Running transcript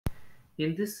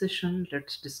In this session,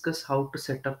 let's discuss how to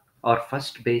set up our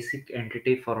first basic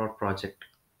entity for our project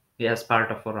as part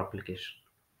of our application.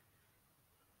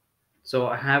 So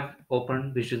I have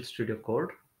opened Visual Studio Code,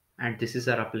 and this is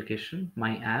our application,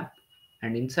 my app.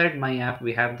 And inside my app,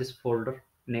 we have this folder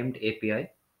named API.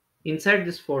 Inside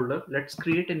this folder, let's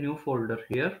create a new folder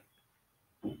here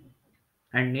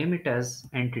and name it as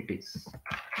entities.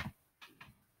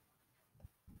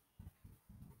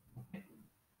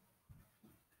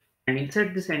 And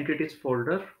inside this entities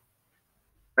folder,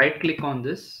 right click on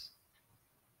this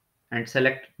and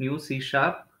select new C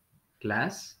sharp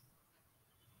class.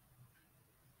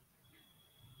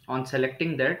 On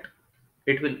selecting that,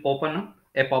 it will open up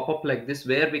a pop-up like this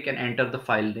where we can enter the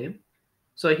file name.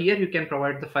 So here you can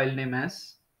provide the file name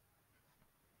as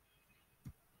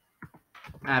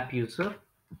app user.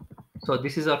 So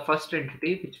this is our first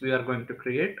entity which we are going to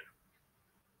create,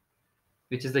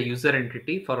 which is the user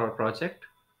entity for our project,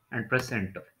 and press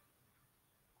enter.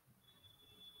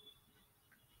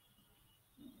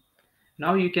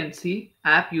 Now you can see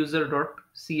app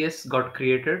user.cs got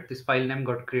created. This file name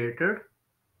got created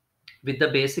with the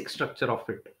basic structure of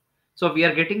it. So we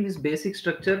are getting this basic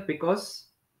structure because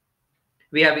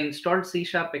we have installed C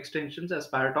sharp extensions as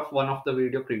part of one of the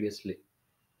video previously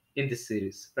in this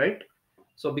series, right?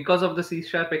 So because of the C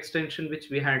sharp extension which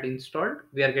we had installed,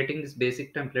 we are getting this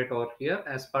basic template over here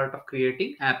as part of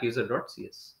creating app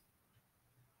user.cs.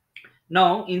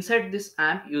 Now inside this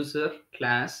app user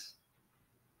class,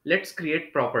 let's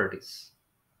create properties.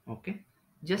 Okay,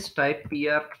 just type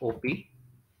prop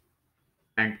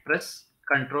and press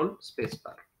Control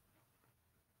spacebar.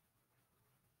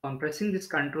 On pressing this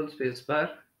Control spacebar,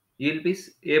 you'll be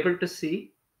able to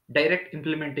see direct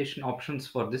implementation options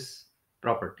for this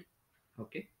property.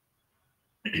 Okay.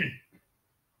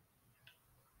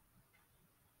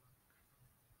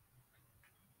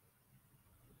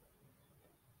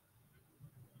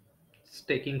 It's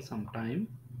taking some time.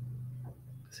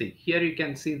 See, here you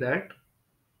can see that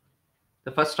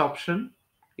the first option,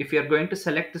 if you are going to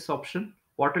select this option,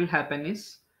 what will happen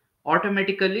is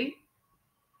automatically,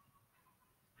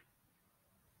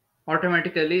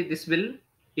 automatically this will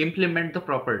implement the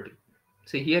property.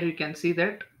 See, here you can see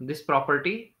that this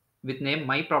property with name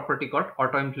my property got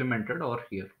auto implemented over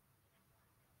here,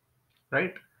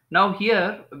 right? Now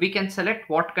here we can select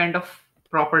what kind of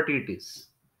property it is.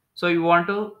 So you want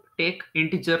to take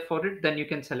integer for it, then you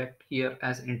can select here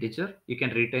as integer. You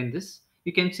can retain this.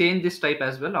 You can change this type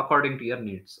as well according to your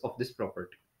needs of this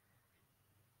property.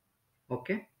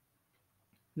 Okay.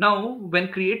 Now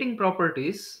when creating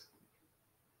properties,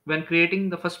 when creating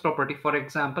the first property, for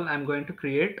example, I'm going to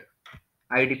create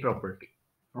ID property.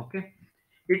 Okay.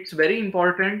 It's very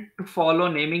important to follow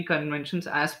naming conventions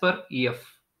as per EF,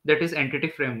 that is entity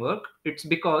framework. It's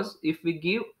because if we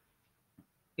give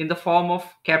in the form of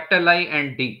capital I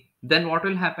and D, then what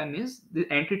will happen is the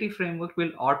entity framework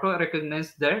will auto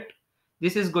recognize that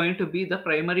this is going to be the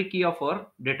primary key of our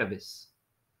database.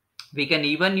 We can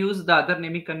even use the other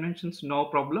naming conventions, no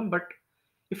problem. But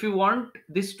if you want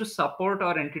this to support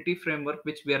our entity framework,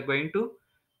 which we are going to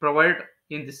provide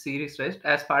in this series, right,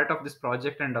 as part of this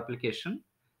project and application,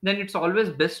 then it's always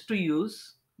best to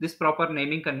use this proper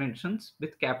naming conventions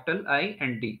with capital I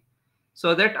and D,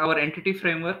 so that our entity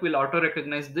framework will auto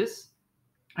recognize this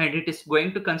and it is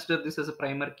going to consider this as a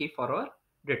primary key for our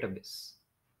database.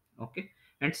 Okay.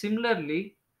 And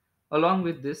similarly, along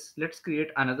with this, let's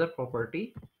create another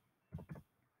property.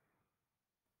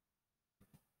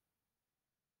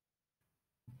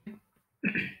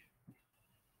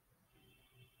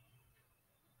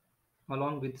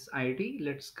 Along with this ID,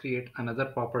 let's create another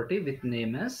property with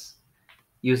name as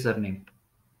username.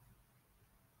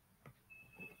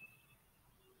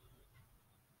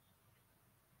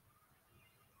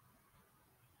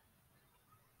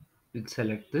 We'll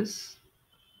select this.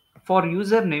 For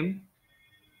username,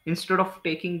 instead of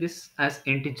taking this as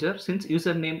integer, since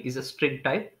username is a string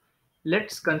type,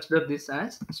 let's consider this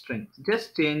as string.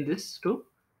 Just change this to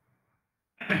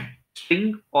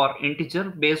string or integer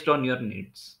based on your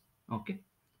needs. Okay.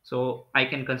 So I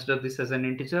can consider this as an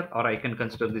integer or I can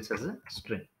consider this as a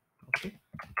string. Okay.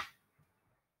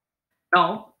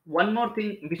 Now, one more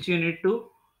thing which you need to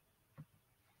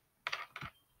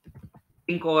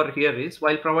think over here is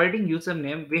while providing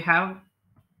username, we have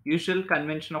usual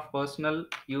convention of personal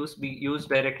use be used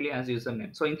directly as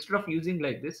username. So instead of using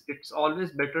like this, it's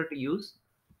always better to use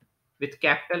with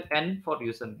capital N for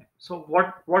username. So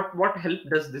what help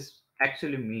does this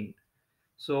actually mean?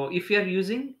 So if you are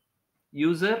using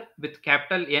user with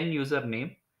capital N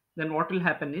username, then what will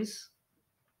happen is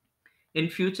in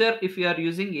future, if you are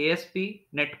using ASP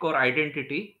netcore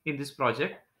identity in this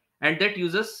project, and that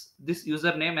uses this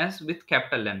username as with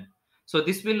capital N. So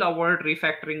this will avoid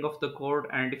refactoring of the code,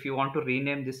 and if you want to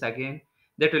rename this again,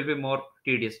 that will be more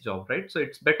tedious job, right? So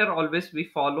it's better always we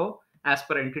follow as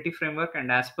per entity framework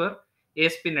and as per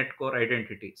ASP netcore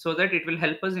identity, so that it will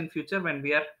help us in future when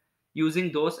we are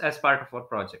using those as part of our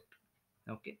project.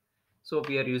 Okay, so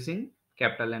we are using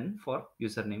capital N for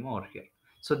username over here.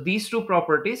 So these two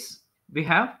properties we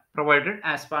have provided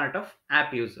as part of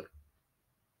app user.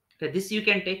 Okay, this you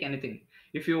can take anything.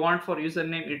 If you want for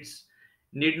username, it's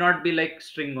need not be like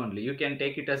string only. You can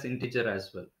take it as integer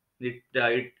as well. It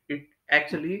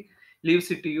actually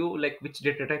leaves it to you like which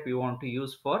data type you want to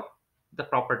use for the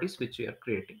properties which you are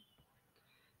creating.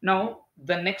 Now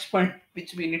the next point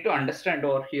which we need to understand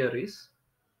over here is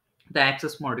the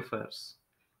access modifiers.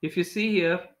 If you see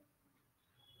here,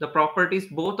 the properties,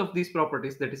 both of these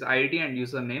properties, that is id and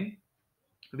username,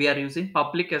 we are using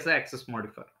public as an access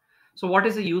modifier. So what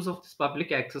is the use of this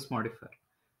public access modifier?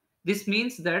 This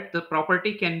means that the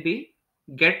property can be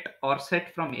get or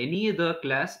set from any other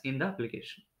class in the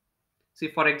application. See,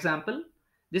 for example,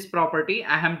 this property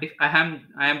I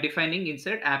am defining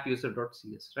inside app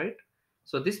user.cs, right?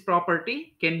 So this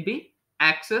property can be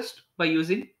accessed by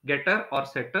using getter or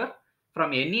setter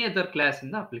from any other class in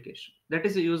the application. That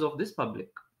is the use of this public.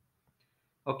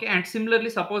 Okay, and similarly,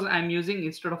 suppose I'm using,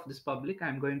 instead of this public,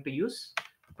 I'm going to use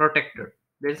protected.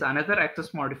 There's another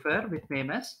access modifier with name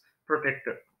as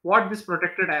protected. What this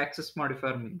protected access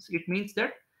modifier means? It means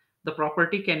that the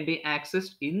property can be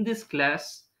accessed in this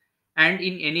class and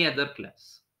in any other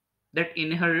class that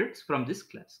inherits from this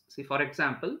class. See, for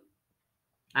example,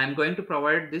 I'm going to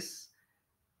provide this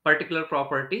particular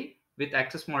property with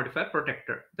access modifier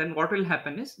protected. Then what will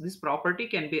happen is this property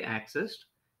can be accessed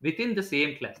within the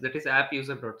same class, that is app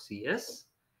user.cs,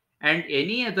 and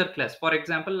any other class. For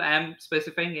example, I am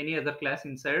specifying any other class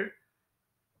inside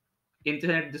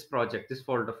this project, this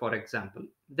folder, for example,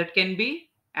 that can be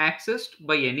accessed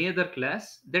by any other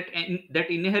class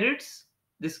that inherits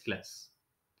this class.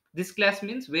 This class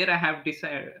means where I have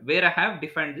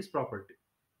defined this property.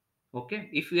 Okay,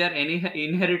 if we are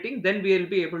inheriting, then we will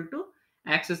be able to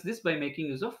access this by making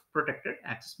use of protected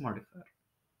access modifier.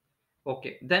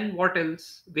 Okay, then what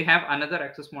else? We have another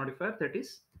access modifier, that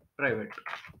is private.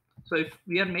 So if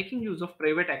we are making use of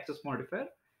private access modifier,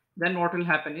 then what will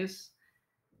happen is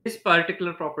this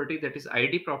particular property, that is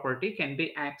id property, can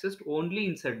be accessed only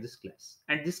inside this class,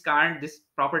 and this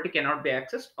property cannot be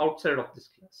accessed outside of this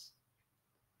class,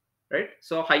 right?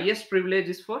 So highest privilege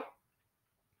is for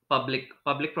public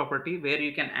property, where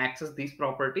you can access these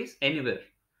properties anywhere,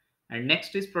 and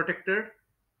next is protected,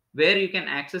 where you can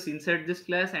access inside this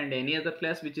class and any other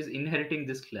class which is inheriting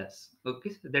this class.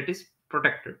 Okay, so that is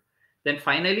protected. Then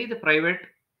finally the private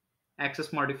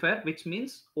access modifier, which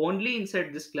means only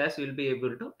inside this class you will be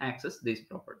able to access these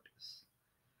properties.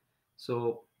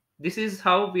 So this is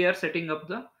how we are setting up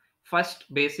the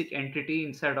first basic entity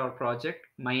inside our project,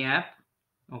 my app.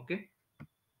 Okay,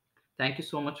 thank you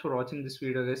so much for watching this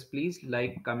video, guys. Please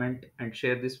like, comment, and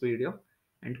share this video,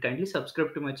 and kindly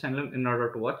subscribe to my channel in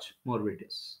order to watch more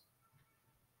videos.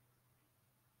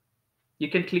 You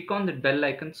can click on the bell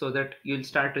icon so that you'll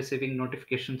start receiving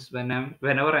notifications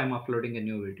whenever I'm uploading a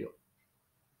new video.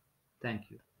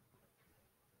 Thank you.